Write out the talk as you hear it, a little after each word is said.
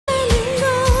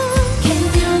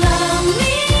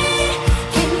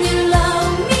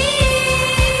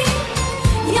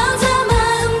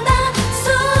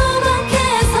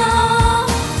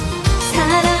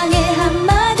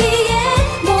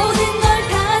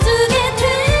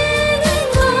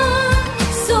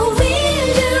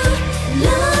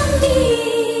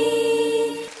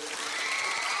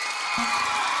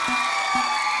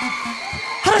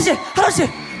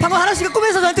하나씨가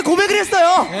꿈에서 저한테 고백을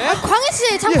했어요.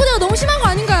 광희씨 잠꼬대가 너무 심한 거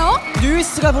아닌가요?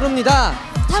 뉴이스가 부릅니다.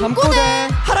 잠꼬대.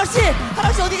 하나씨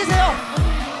어디 계세요?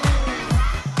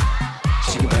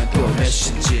 지금은 또 몇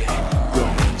시인지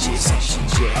꿈인지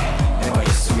생신지 내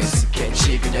머릿속에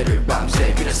스케치 그녀를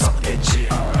밤새 그려서겠지.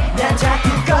 난 자꾸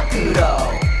거꾸로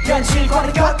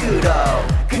현실과는 거꾸로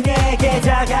그녀에게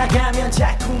다가가면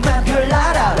자꾸만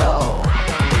별나라로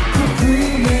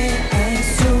꿈에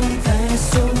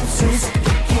알쏭 수수께끼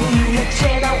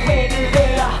대체 나 왜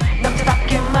그래요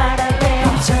남자답게 말할래요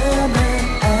혼자만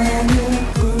아는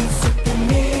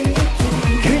우스갯미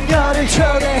그녀를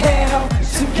초대해요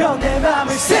숨겨 내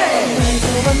맘을 say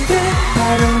말도 안돼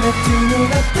바로 내 두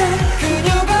눈앞에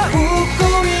그녀가 웃고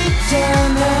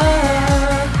있잖아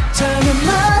잠은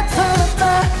나타났다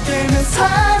깨면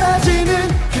사라지는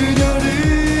그녀를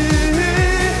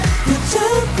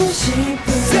붙잡고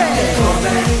싶은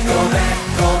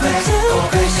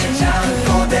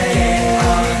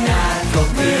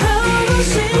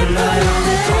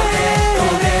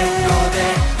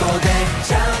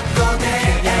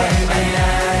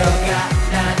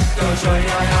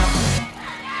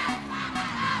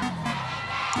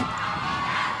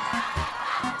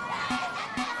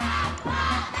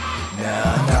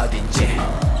넌 어딘지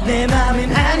내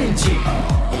맘은 아닌지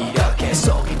이렇게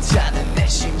속이자는 내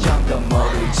심정도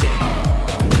모르지.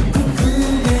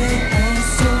 궁금해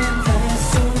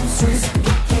알쏭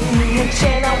수수께끼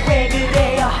대체 나 왜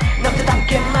그래요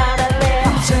남자답게 말할래요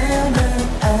혼자만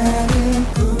아는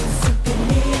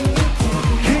우스갯미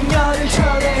그녀를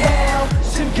초대해요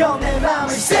숨겨 내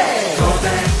맘을 say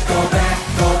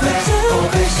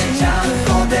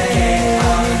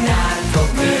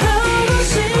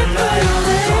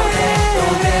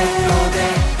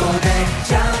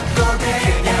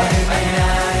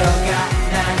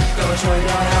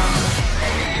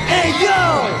Hey yo,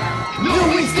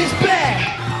 Louis is back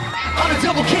on a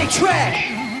double kick track.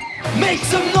 Make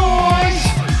some noise.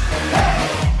 Hey,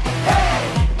 hey,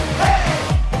 hey,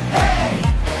 hey,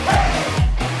 hey, hey, hey,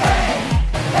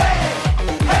 hey.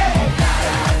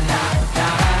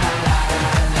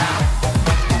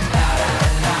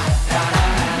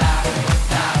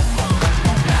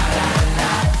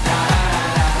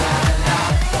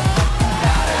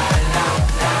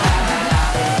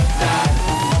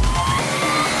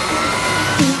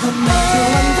 이건 말도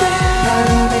안 돼. 바로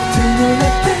내 두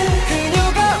눈앞에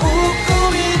그녀가 웃고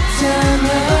있잖아.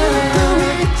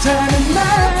 잠은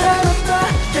나타났다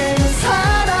깨면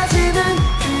사라지는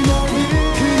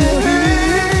그녀를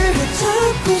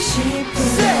붙잡고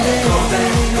싶은데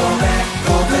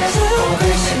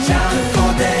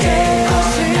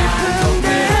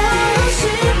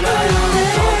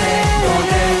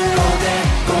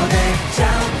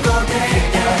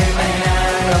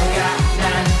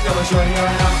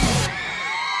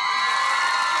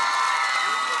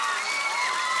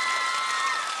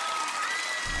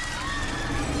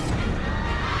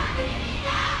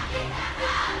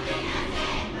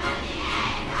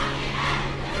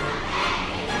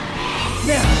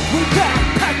Now we're back,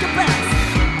 pack your bags.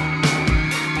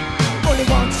 Only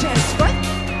one chance, right?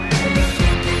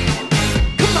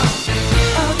 Come on.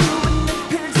 어두운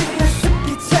눈필지에 습기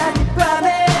찬 이 밤에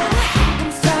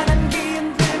음산한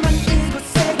기운들만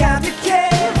이곳에 가득해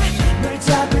널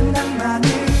잡은 낭만이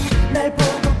날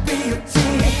보고 비웃지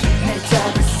날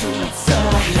잡을 수 없어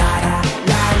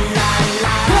라라라라라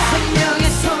생명의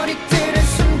소리들은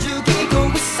숨죽이고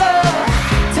있어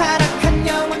타락한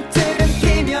영혼들은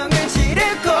비명을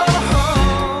지르고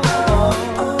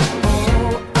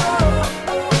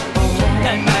날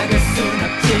막을 순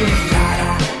없지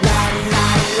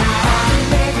라라라라라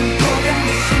내 공포가 내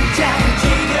심장을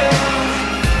지려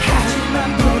하지만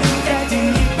모른다 이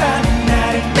밤은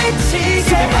나를 맺히게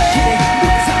막히네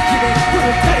눈사키네 불을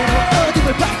타려 어둠을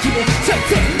밝히네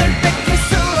절대 널 뺏길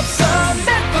수 없어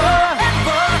Never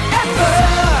ever ever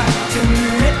두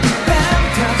눈에 이밤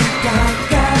터질 것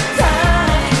같아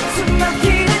숨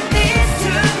막히는 이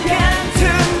순간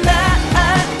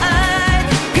tonight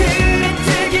그래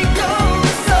즐기고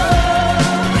있어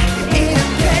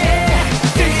이렇게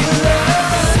feel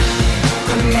love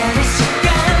광야의 시간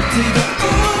뜨거운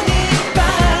이밤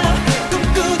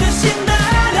꿈꾸듯이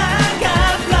날아가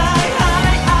fly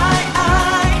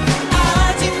high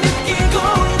아직 느끼고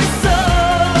있어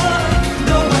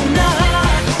너와 나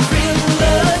feel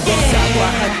love yeah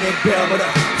사과한 내 뺨으로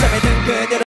잠에 든 그대로